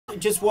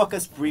Just walk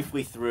us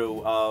briefly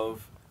through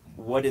of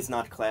what is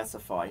not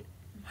classified,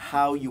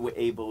 how you were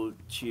able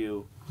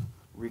to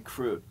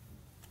recruit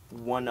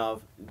one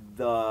of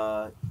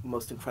the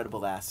most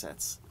incredible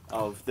assets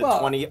of the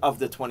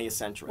 20th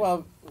century.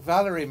 Well,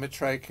 Valery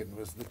Mitrokhin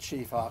was the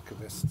chief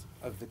archivist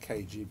of the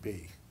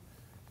KGB,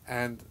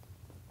 and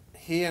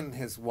he and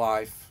his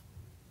wife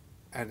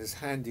and his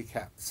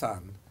handicapped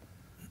son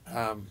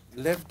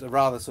lived a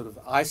rather sort of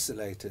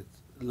isolated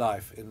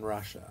life in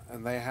Russia,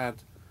 and they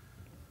had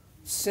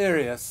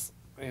serious,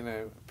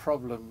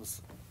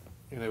 problems,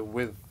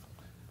 with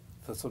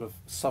the sort of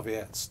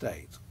Soviet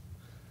state.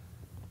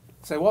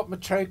 So what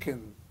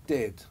Mitrokhin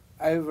did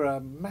over a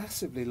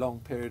massively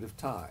long period of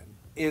time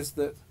is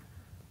that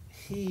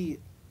he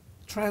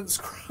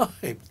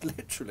transcribed,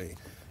 literally,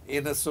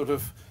 in a sort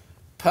of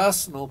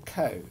personal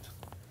code,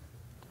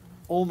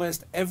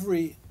 almost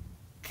every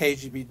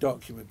KGB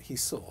document he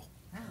saw.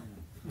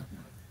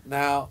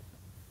 Now,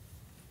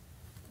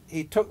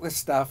 he took this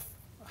stuff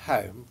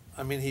home.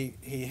 I mean,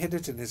 he hid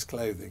it in his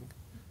clothing.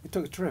 He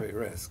took a terrific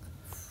risk.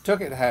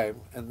 Took it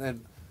home and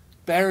then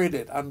buried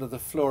it under the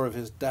floor of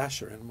his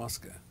dasher in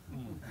Moscow.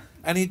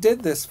 And he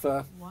did this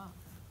for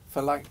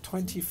like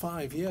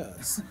 25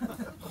 years.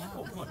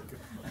 Oh my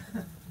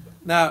God.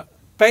 Now,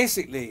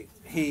 basically,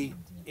 he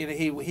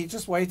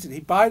just waited. He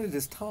bided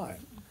his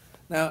time.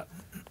 Now,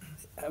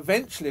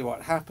 eventually,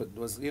 what happened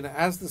was,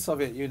 as the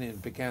Soviet Union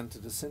began to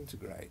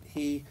disintegrate,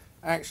 he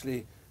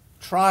actually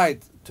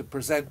tried to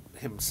present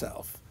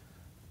himself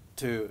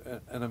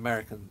to an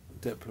American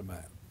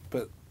diplomat,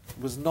 but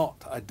was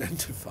not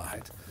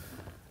identified.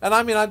 And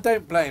I mean, I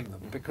don't blame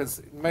them,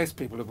 because most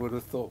people would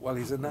have thought, well,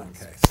 he's a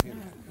nutcase,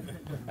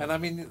 And I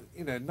mean,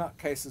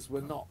 nutcases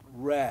were not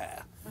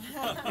rare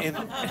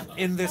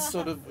in this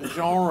sort of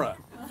genre.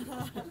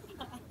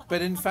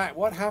 But in fact,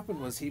 what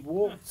happened was he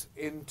walked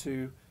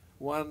into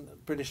one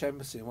British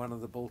embassy in one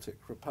of the Baltic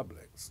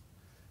republics,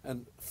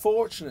 and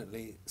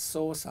fortunately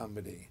saw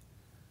somebody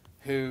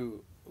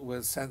who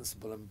was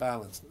sensible and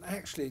balanced. And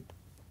actually,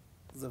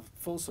 the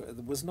full story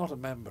was not a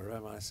member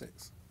of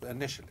MI6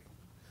 initially.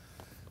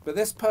 But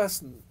this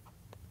person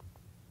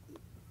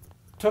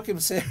took him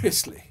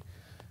seriously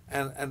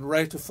and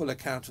wrote a full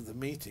account of the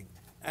meeting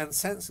and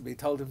sensibly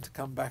told him to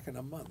come back in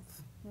a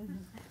month.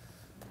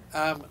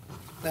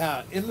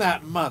 Now, in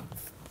that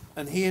month,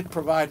 and he had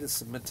provided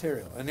some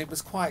material, and it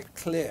was quite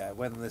clear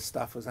when this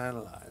stuff was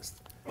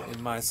analysed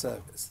in my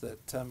service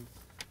that,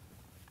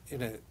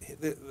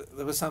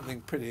 there was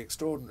something pretty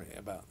extraordinary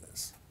about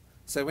this.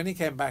 So when he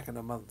came back in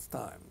a month's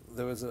time,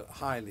 there was a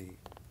highly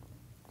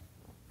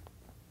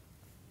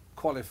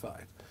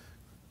qualified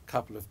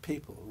couple of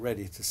people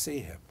ready to see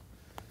him.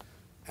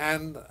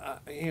 And,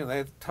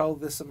 they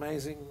told this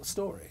amazing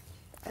story.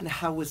 And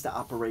how was the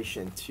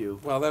operation to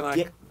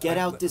get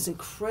out this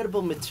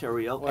incredible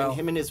material, and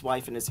him and his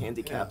wife and his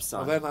handicapped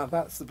son? Well, then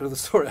that's the bit of the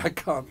story I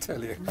can't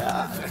tell you.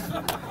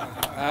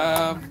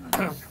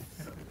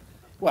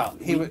 Well,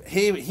 he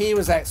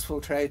was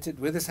exfiltrated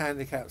with his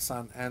handicapped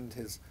son and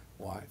his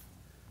wife,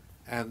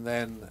 and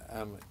then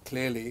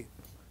clearly,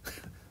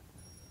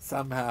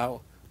 somehow,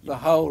 the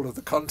whole of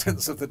the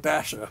contents of the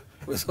dasher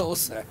was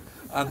also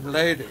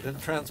unloaded and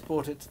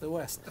transported to the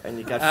West. And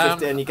you got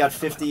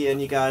 50,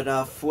 and you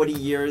got 40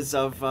 years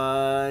of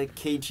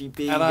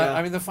KGB. And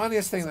I mean, the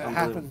funniest thing that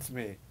happened to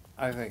me,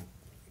 I think,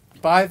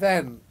 by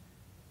then,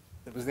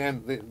 it was the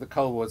end. The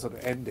Cold War sort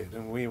of ended,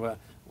 and we were,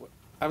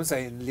 I would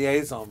say, in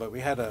liaison, but we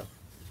had a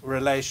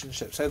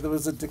relationship. So there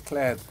was a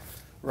declared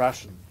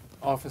Russian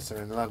officer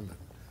in London,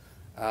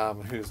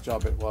 whose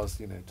job it was,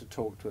 to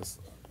talk to us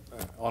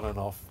on and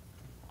off.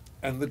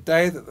 And the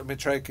day that the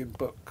Mitrokhin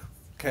book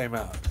came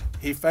out,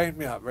 he phoned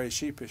me up very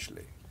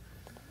sheepishly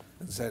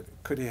and said,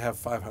 could he have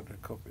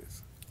 500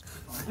 copies?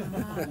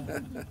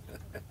 And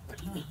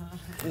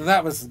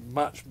that was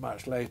much,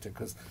 much later,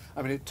 because,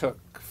 I mean, it took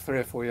 3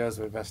 or 4 years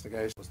of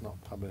investigation. It was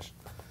not published.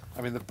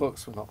 I mean, the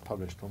books were not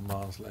published till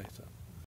miles later.